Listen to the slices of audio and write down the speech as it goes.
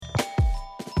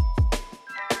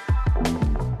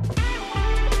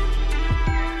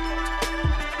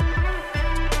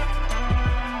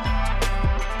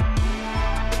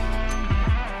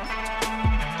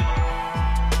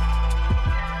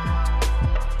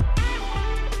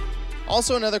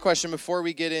Also, another question before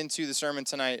we get into the sermon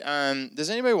tonight. Does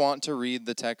anybody want to read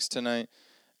the text tonight?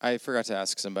 I forgot to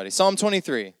ask somebody. Psalm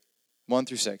 23, 1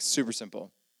 through 6. Super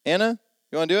simple. Anna,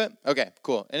 you want to do it? Okay,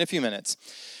 cool. In a few minutes.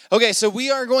 Okay, so we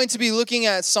are going to be looking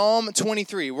at Psalm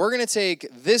 23. We're going to take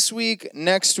this week,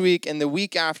 next week, and the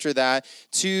week after that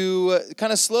to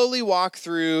kind of slowly walk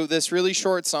through this really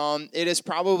short psalm. It is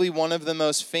probably one of the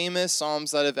most famous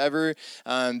psalms that have ever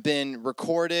been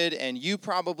recorded, and you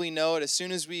probably know it. As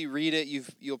soon as we read it,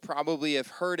 you'll probably have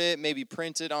heard it, maybe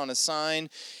printed on a sign.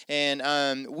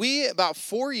 And we, about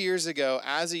 4 years ago,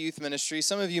 as a youth ministry,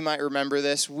 some of you might remember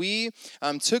this, we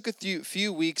took a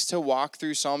few weeks to walk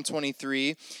through Psalm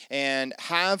 23 and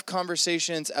have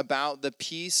conversations about the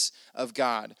peace of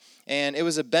God. And it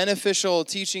was a beneficial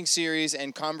teaching series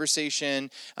and conversation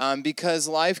because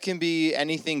life can be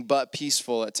anything but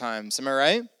peaceful at times. Am I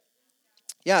right?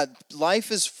 Yeah,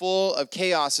 life is full of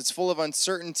chaos. It's full of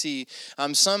uncertainty.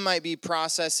 Some might be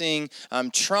processing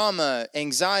trauma,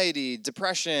 anxiety,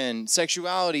 depression,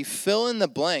 sexuality, fill in the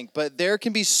blank. But there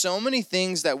can be so many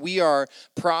things that we are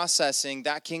processing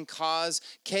that can cause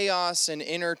chaos and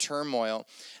inner turmoil.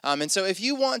 And so if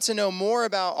you want to know more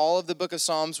about all of the book of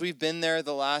Psalms, we've been there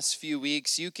the last few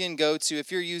weeks. You can go to,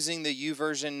 if you're using the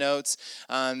YouVersion notes,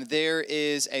 there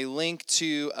is a link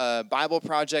to a Bible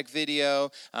Project video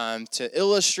to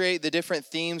illustrate the different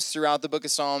themes throughout the book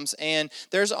of Psalms. And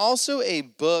there's also a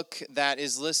book that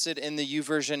is listed in the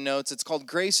YouVersion notes. It's called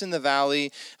Grace in the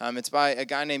Valley. It's by a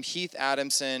guy named Heath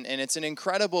Adamson, and it's an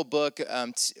incredible book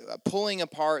pulling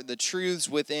apart the truths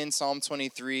within Psalm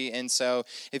 23. And so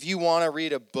if you want to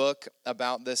read a book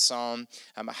about this psalm,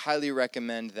 I highly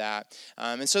recommend that.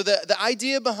 And so the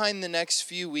idea behind the next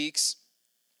few weeks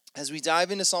as we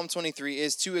dive into Psalm 23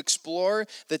 is to explore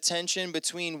the tension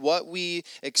between what we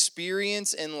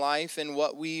experience in life and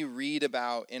what we read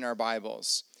about in our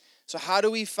Bibles. So how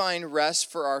do we find rest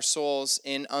for our souls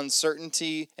in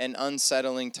uncertainty and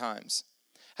unsettling times?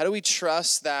 How do we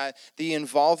trust that the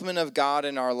involvement of God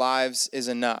in our lives is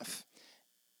enough?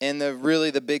 And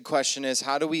the big question is,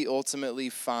 how do we ultimately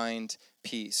find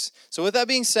peace? So with that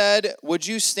being said, would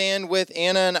you stand with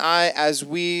Anna and I as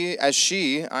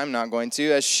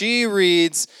she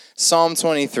reads Psalm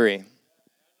 23.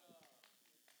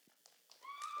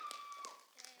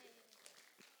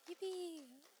 Yippee.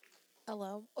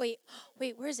 Hello. Wait,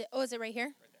 where is it? Oh, is it right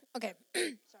here? Okay.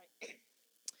 Sorry.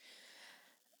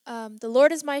 The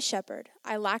Lord is my shepherd.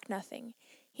 I lack nothing.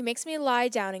 He makes me lie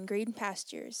down in green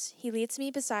pastures. He leads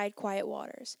me beside quiet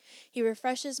waters. He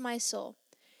refreshes my soul.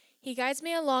 He guides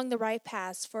me along the right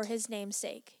paths for his name's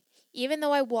sake. Even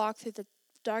though I walk through the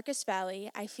darkest valley,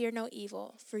 I fear no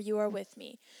evil, for you are with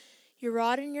me. Your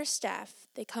rod and your staff,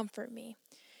 they comfort me.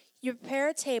 You prepare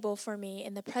a table for me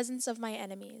in the presence of my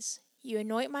enemies. You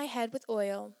anoint my head with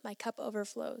oil, my cup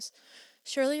overflows.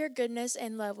 Surely your goodness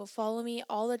and love will follow me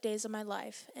all the days of my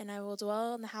life, and I will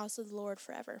dwell in the house of the Lord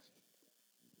forever.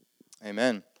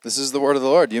 Amen. This is the word of the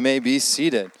Lord. You may be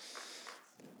seated.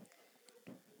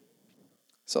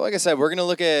 So like I said, we're going to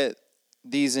look at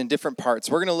these in different parts.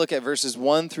 We're going to look at verses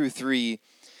 1 through 3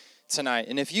 tonight.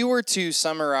 And if you were to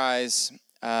summarize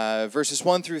verses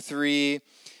 1 through 3,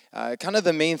 kind of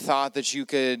the main thought that you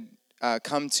could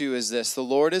come to is this: the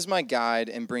Lord is my guide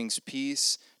and brings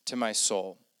peace to my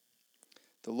soul.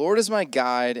 The Lord is my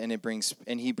guide and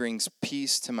he brings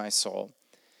peace to my soul.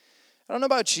 I don't know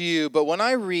about you, but when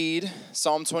I read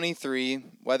Psalm 23,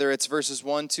 whether it's verses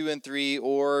 1, 2, and 3,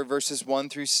 or verses 1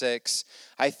 through 6,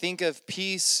 I think of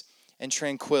peace and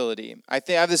tranquility. I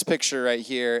have this picture right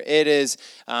here. It is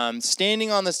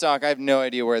standing on this dock. I have no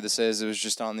idea where this is. It was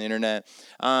just on the internet.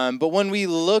 But when we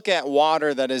look at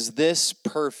water that is this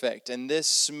perfect and this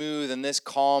smooth and this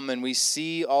calm, and we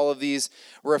see all of these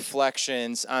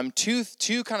reflections,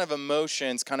 two kind of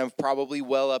emotions kind of probably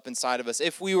well up inside of us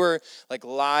if we were like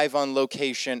live on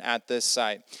location at this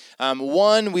site.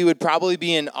 One, we would probably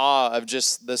be in awe of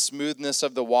just the smoothness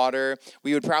of the water.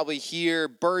 We would probably hear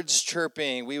birds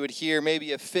chirping. We would hear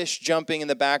maybe a fish jumping in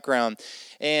the background,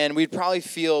 and we'd probably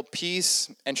feel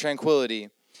peace and tranquility.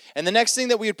 And the next thing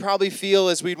that we'd probably feel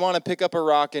is we'd want to pick up a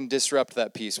rock and disrupt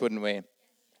that peace, wouldn't we?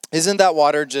 Isn't that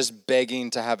water just begging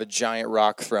to have a giant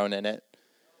rock thrown in it?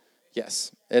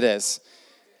 Yes, it is.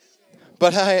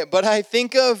 But I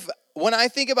think of, when I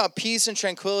think about peace and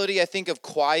tranquility, I think of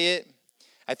quiet.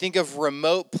 I think of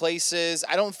remote places.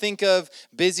 I don't think of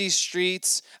busy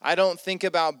streets. I don't think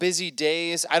about busy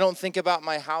days. I don't think about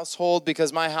my household,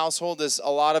 because my household is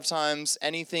a lot of times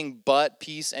anything but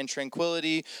peace and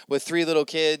tranquility with 3 little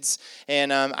kids.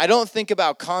 And I don't think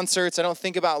about concerts. I don't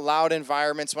think about loud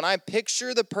environments. When I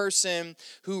picture the person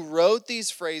who wrote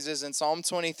these phrases in Psalm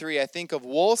 23, I think of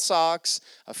wool socks,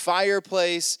 a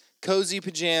fireplace, cozy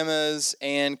pajamas,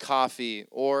 and coffee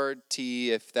or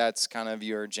tea if that's kind of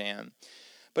your jam.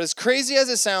 But as crazy as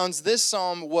it sounds, this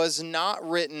psalm was not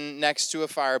written next to a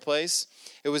fireplace.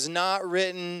 It was not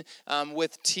written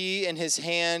with tea in his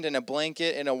hand and a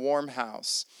blanket in a warm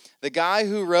house. The guy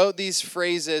who wrote these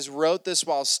phrases wrote this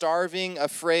while starving,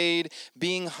 afraid,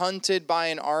 being hunted by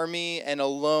an army, and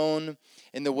alone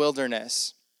in the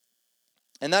wilderness.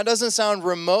 And that doesn't sound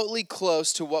remotely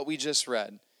close to what we just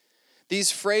read.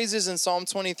 These phrases in Psalm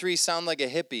 23 sound like a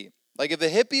hippie. Like if a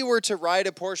hippie were to write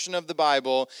a portion of the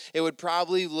Bible, it would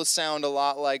probably sound a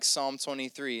lot like Psalm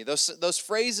 23. Those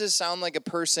phrases sound like a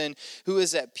person who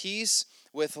is at peace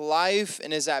with life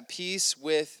and is at peace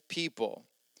with people.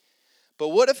 But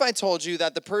what if I told you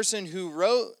that the person who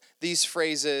wrote these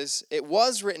phrases, it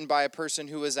was written by a person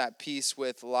who was at peace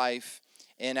with life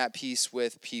and at peace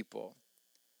with people?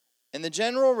 And the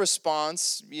general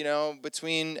response,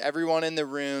 between everyone in the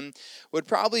room would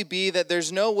probably be that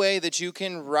there's no way that you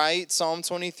can write Psalm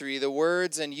 23, the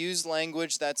words, and use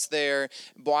language that's there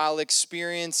while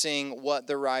experiencing what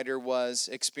the writer was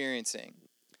experiencing.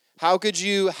 How could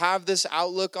you have this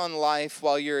outlook on life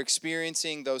while you're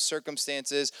experiencing those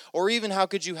circumstances? Or even how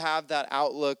could you have that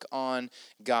outlook on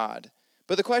God?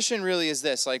 But the question really is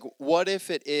this, what if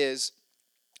it is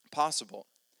possible?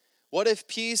 What if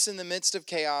peace in the midst of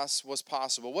chaos was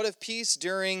possible? What if peace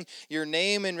during your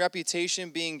name and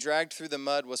reputation being dragged through the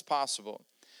mud was possible?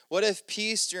 What if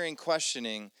peace during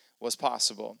questioning was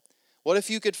possible? What if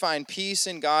you could find peace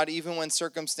in God even when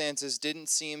circumstances didn't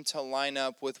seem to line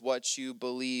up with what you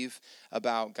believe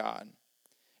about God?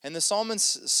 And the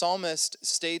psalmist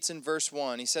states in verse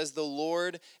 1, he says, "The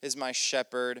Lord is my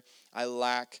shepherd, I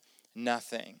lack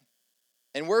nothing."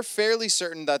 And we're fairly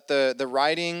certain that the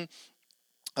writing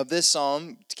of this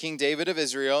psalm, King David of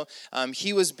Israel,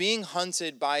 he was being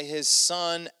hunted by his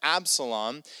son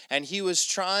Absalom, and he was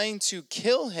trying to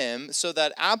kill him so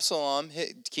that Absalom,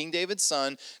 King David's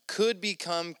son, could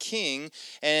become king.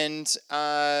 And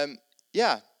so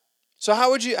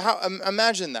how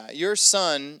imagine that? Your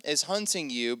son is hunting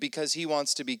you because he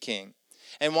wants to be king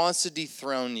and wants to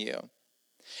dethrone you.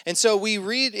 And so we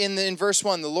read in verse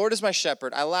 1, "The Lord is my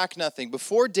shepherd, I lack nothing."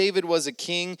 Before David was a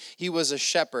king, he was a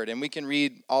shepherd, and we can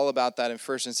read all about that in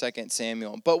 1st and 2nd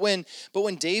Samuel. But when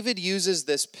David uses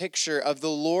this picture of the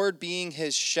Lord being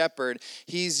his shepherd,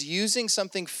 he's using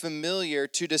something familiar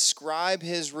to describe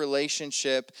his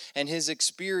relationship and his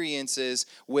experiences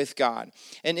with God.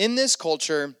 And in this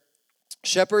culture,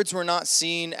 shepherds were not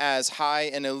seen as high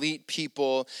and elite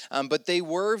people, but they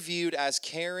were viewed as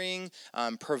caring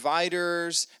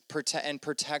providers and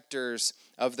protectors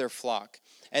of their flock.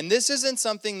 And this isn't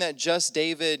something that just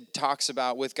David talks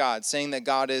about with God, saying that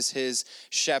God is his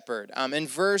shepherd.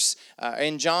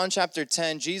 In John chapter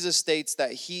 10, Jesus states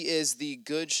that he is the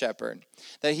good shepherd,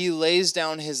 that he lays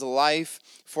down his life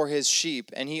for his sheep.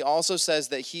 And he also says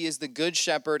that he is the good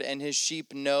shepherd and his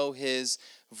sheep know his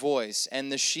voice,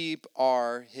 and the sheep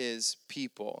are his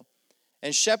people.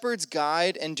 And shepherds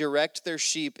guide and direct their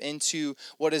sheep into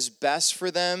what is best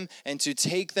for them and to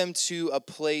take them to a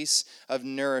place of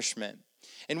nourishment.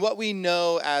 In what we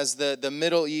know as the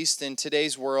Middle East in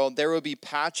today's world, there will be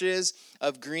patches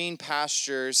of green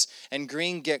pastures and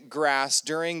green grass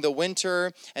during the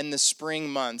winter and the spring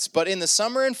months. But in the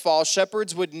summer and fall,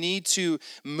 shepherds would need to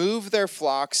move their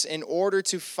flocks in order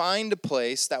to find a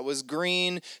place that was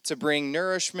green to bring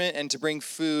nourishment and to bring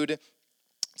food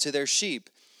to their sheep.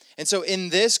 And so in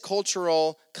this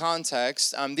cultural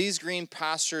context, these green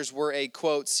pastures were a,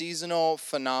 quote, seasonal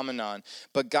phenomenon.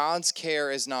 But God's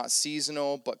care is not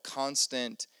seasonal, but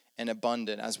constant and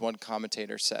abundant, as one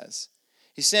commentator says.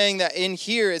 He's saying that in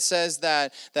here it says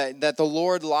that the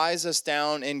Lord lies us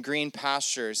down in green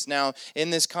pastures. Now, in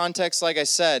this context, like I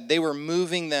said, they were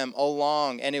moving them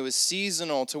along, and it was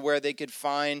seasonal to where they could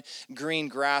find green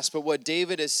grass. But what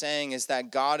David is saying is that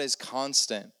God is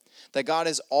constant, that God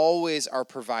is always our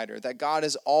provider, that God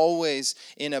is always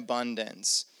in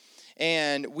abundance.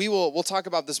 And we'll talk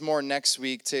about this more next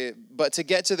week. But to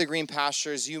get to the green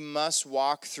pastures, you must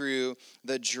walk through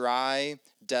the dry,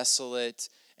 desolate,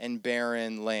 and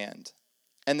barren land.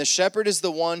 And the shepherd is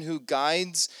the one who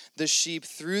guides the sheep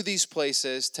through these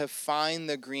places to find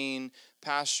the green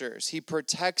pastures. He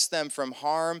protects them from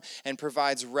harm and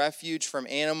provides refuge from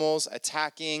animals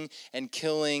attacking and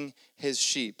killing his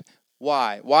sheep.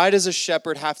 Why? Why does a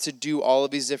shepherd have to do all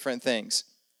of these different things?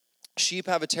 Sheep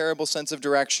have a terrible sense of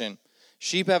direction.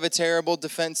 Sheep have a terrible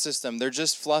defense system. They're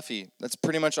just fluffy. That's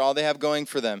pretty much all they have going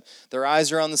for them. Their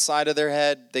eyes are on the side of their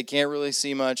head. They can't really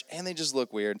see much, and they just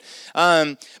look weird.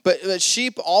 But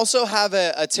sheep also have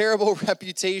a terrible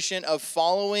reputation of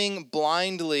following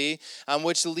blindly,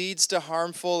 which leads to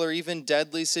harmful or even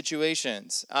deadly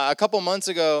situations. A couple months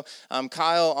ago,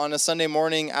 Kyle, on a Sunday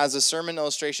morning as a sermon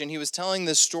illustration, he was telling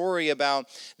this story about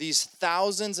these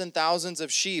thousands and thousands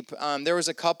of sheep. There was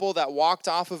a couple that walked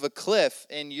off of a cliff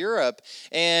in Europe,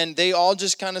 and they all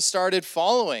just kind of started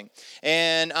following.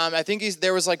 And I think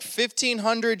there was like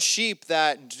 1,500 sheep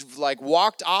that like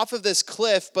walked off of this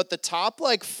cliff, but the top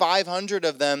like 500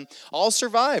 of them all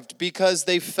survived because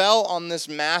they fell on this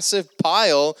massive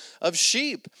pile of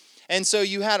sheep. And so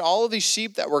you had all of these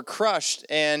sheep that were crushed,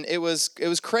 and it was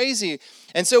crazy.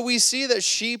 And so we see that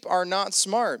sheep are not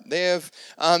smart.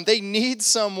 They need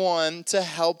someone to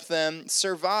help them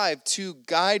survive, to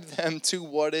guide them to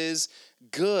what is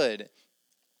good.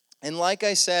 And like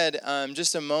I said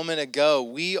just a moment ago,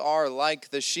 we are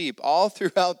like the sheep. All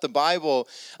throughout the Bible,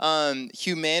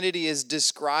 humanity is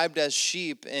described as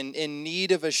sheep in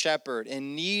need of a shepherd,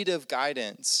 in need of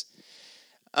guidance.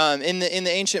 In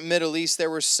the ancient Middle East, there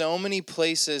were so many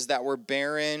places that were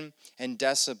barren and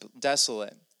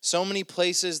desolate. So many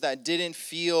places that didn't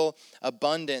feel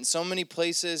abundant. So many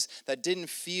places that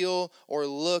didn't feel or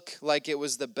look like it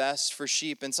was the best for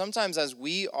sheep. And sometimes as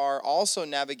we are also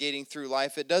navigating through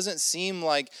life, it doesn't seem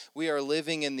like we are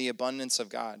living in the abundance of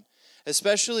God.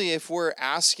 Especially if we're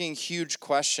asking huge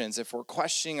questions, if we're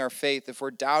questioning our faith, if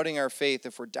we're doubting our faith,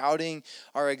 if we're doubting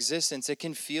our existence, it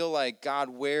can feel like, God,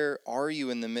 where are you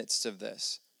in the midst of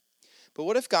this? But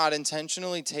what if God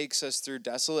intentionally takes us through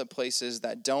desolate places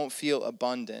that don't feel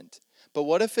abundant? But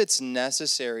what if it's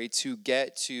necessary to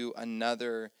get to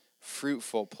another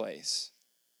fruitful place?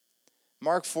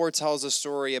 Mark 4 tells a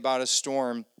story about a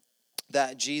storm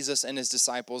that Jesus and his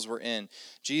disciples were in.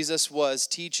 Jesus was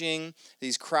teaching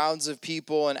these crowds of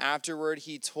people, and afterward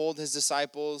he told his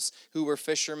disciples, who were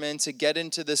fishermen, to get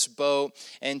into this boat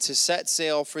and to set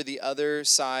sail for the other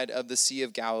side of the Sea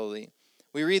of Galilee.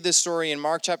 We read this story in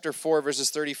Mark chapter 4, verses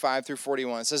 35 through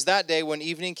 41. It says, that day when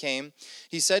evening came,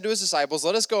 he said to his disciples,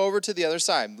 let us go over to the other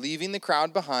side. Leaving the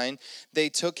crowd behind, they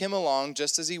took him along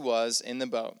just as he was in the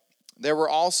boat. There were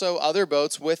also other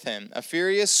boats with him. A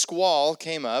furious squall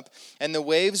came up, and the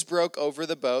waves broke over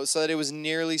the boat so that it was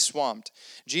nearly swamped.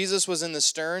 Jesus was in the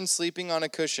stern, sleeping on a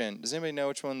cushion. Does anybody know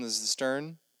which one is the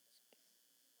stern?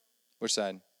 Which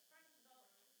side?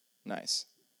 Nice.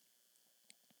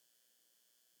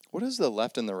 What is the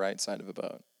left and the right side of a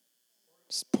boat?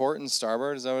 Port and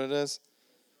starboard, is that what it is?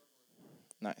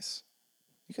 Nice.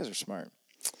 You guys are smart.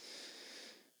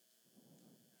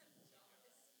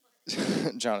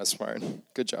 John is smart.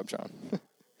 Good job, John.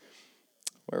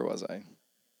 Where was I?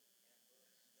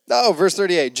 Oh, verse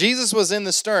 38. Jesus was in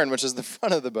the stern, which is the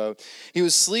front of the boat. He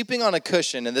was sleeping on a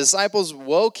cushion, and the disciples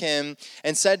woke him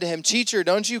and said to him, Teacher,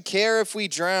 don't you care if we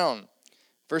drown?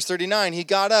 Verse 39, he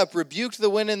got up, rebuked the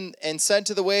wind, and said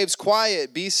to the waves,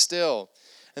 Quiet, be still.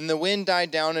 And the wind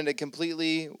died down, and it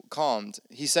completely calmed.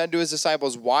 He said to his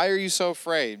disciples, Why are you so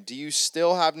afraid? Do you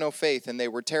still have no faith? And they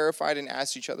were terrified and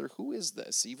asked each other, Who is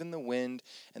this? Even the wind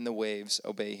and the waves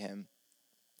obey him.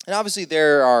 And obviously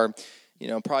there are,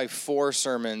 probably 4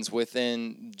 sermons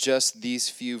within just these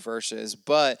few verses.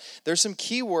 But there's some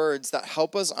key words that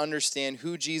help us understand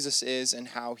who Jesus is and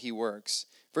how he works.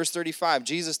 Verse 35,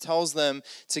 Jesus tells them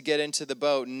to get into the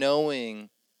boat knowing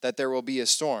that there will be a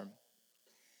storm.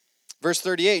 Verse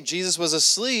 38, Jesus was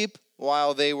asleep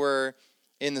while they were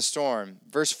in the storm.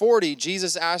 Verse 40,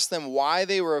 Jesus asked them why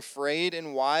they were afraid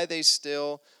and why they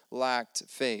still lacked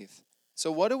faith.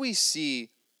 So what do we see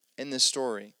in this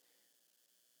story?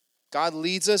 God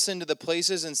leads us into the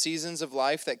places and seasons of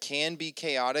life that can be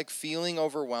chaotic, feeling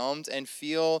overwhelmed, and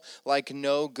feel like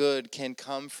no good can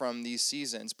come from these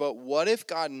seasons. But what if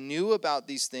God knew about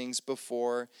these things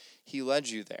before he led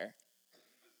you there?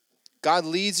 God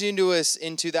leads you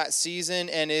into that season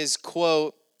and is,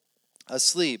 quote,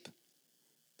 asleep.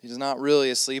 He's not really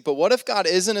asleep. But what if God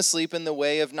isn't asleep in the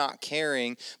way of not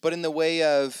caring, but in the way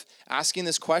of asking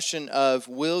this question of,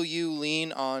 will you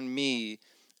lean on me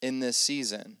in this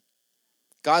season?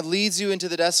 God leads you into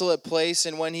the desolate place,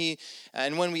 and when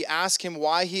we ask him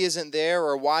why he isn't there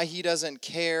or why he doesn't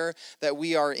care that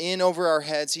we are in over our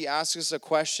heads, he asks us a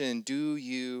question, do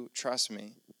you trust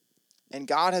me? And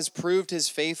God has proved his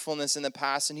faithfulness in the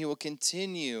past, and he will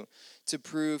continue to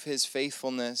prove his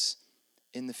faithfulness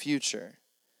in the future.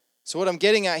 So what I'm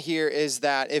getting at here is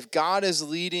that if God is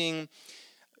leading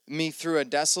me through a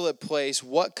desolate place,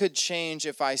 what could change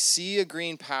if I see a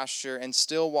green pasture and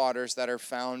still waters that are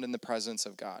found in the presence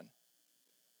of God?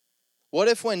 What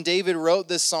if when David wrote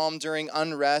this psalm during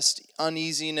unrest,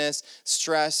 uneasiness,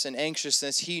 stress, and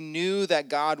anxiousness, he knew that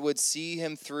God would see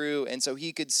him through, and so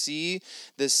he could see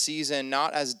this season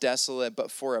not as desolate,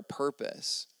 but for a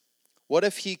purpose? What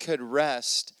if he could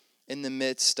rest in the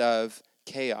midst of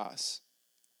chaos?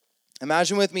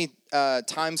 Imagine with me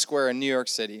Times Square in New York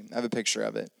City. I have a picture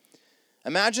of it.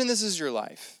 Imagine this is your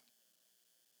life.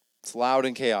 It's loud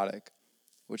and chaotic,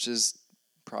 which is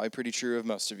probably pretty true of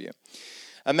most of you.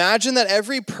 Imagine that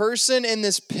every person in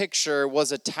this picture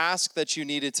was a task that you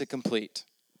needed to complete.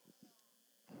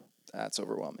 That's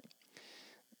overwhelming.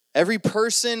 Every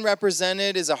person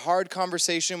represented is a hard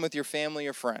conversation with your family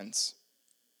or friends.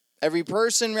 Every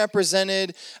person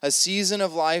represented a season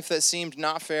of life that seemed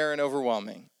not fair and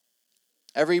overwhelming.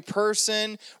 Every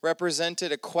person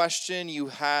represented a question you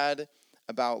had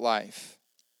about life.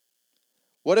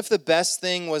 What if the best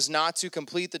thing was not to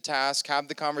complete the task, have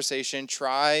the conversation,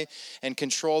 try and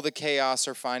control the chaos,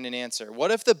 or find an answer? What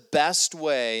if the best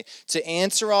way to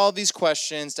answer all of these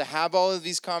questions, to have all of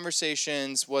these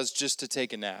conversations, was just to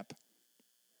take a nap?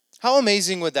 How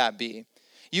amazing would that be?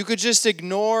 You could just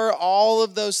ignore all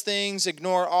of those things,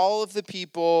 ignore all of the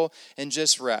people, and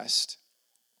just rest.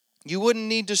 You wouldn't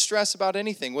need to stress about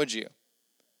anything, would you?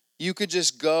 You could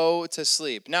just go to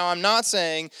sleep. Now, I'm not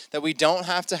saying that we don't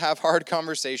have to have hard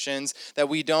conversations, that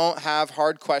we don't have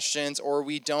hard questions, or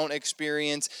we don't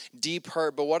experience deep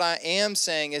hurt. But what I am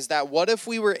saying is that what if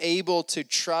we were able to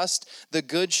trust the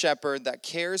good shepherd that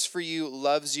cares for you,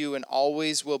 loves you, and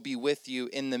always will be with you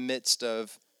in the midst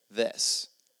of this?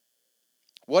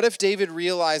 What if David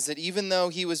realized that even though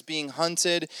he was being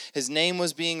hunted, his name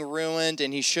was being ruined,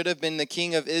 and he should have been the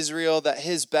king of Israel, that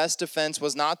his best defense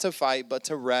was not to fight, but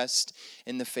to rest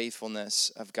in the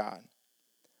faithfulness of God?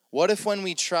 What if when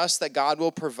we trust that God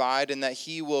will provide and that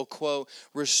he will, quote,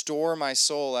 restore my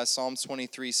soul, as Psalms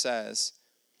 23 says,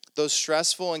 those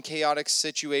stressful and chaotic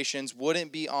situations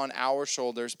wouldn't be on our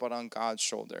shoulders, but on God's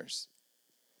shoulders?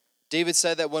 David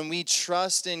said that when we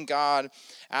trust in God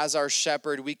as our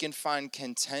shepherd, we can find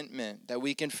contentment, that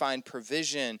we can find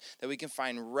provision, that we can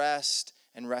find rest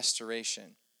and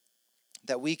restoration,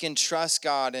 that we can trust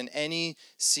God in any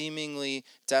seemingly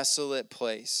desolate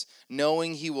place,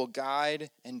 knowing he will guide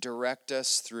and direct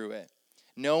us through it.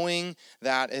 Knowing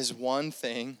that is one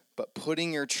thing, but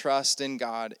putting your trust in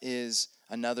God is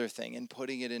another thing, and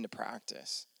putting it into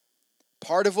practice.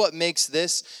 Part of what makes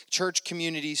this church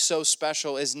community so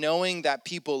special is knowing that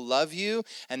people love you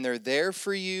and they're there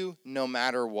for you no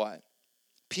matter what.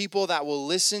 People that will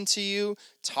listen to you,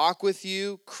 talk with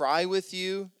you, cry with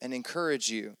you, and encourage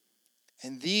you.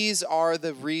 And these are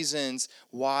the reasons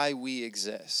why we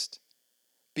exist.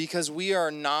 Because we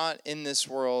are not in this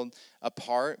world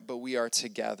apart, but we are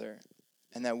together.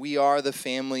 And that we are the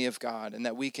family of God, and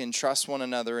that we can trust one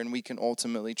another, and we can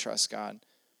ultimately trust God.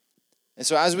 And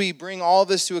so as we bring all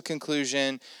this to a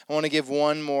conclusion, I want to give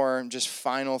one more just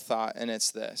final thought, and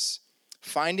it's this.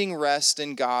 Finding rest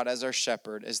in God as our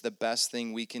shepherd is the best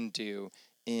thing we can do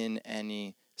in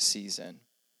any season.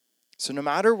 So no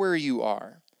matter where you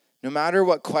are, no matter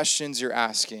what questions you're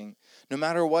asking, no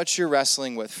matter what you're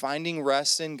wrestling with, finding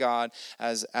rest in God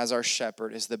as our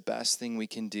shepherd is the best thing we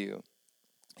can do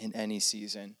in any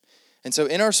season. And so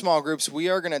in our small groups, we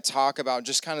are going to talk about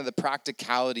just kind of the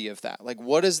practicality of that. Like,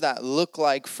 what does that look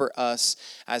like for us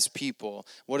as people?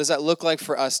 What does that look like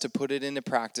for us to put it into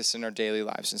practice in our daily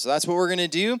lives? And so that's what we're going to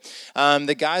do.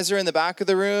 The guys are in the back of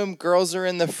the room. Girls are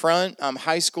in the front.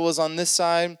 High school is on this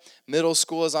side. Middle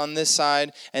school is on this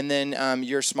side. And then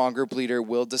your small group leader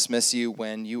will dismiss you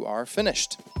when you are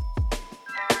finished.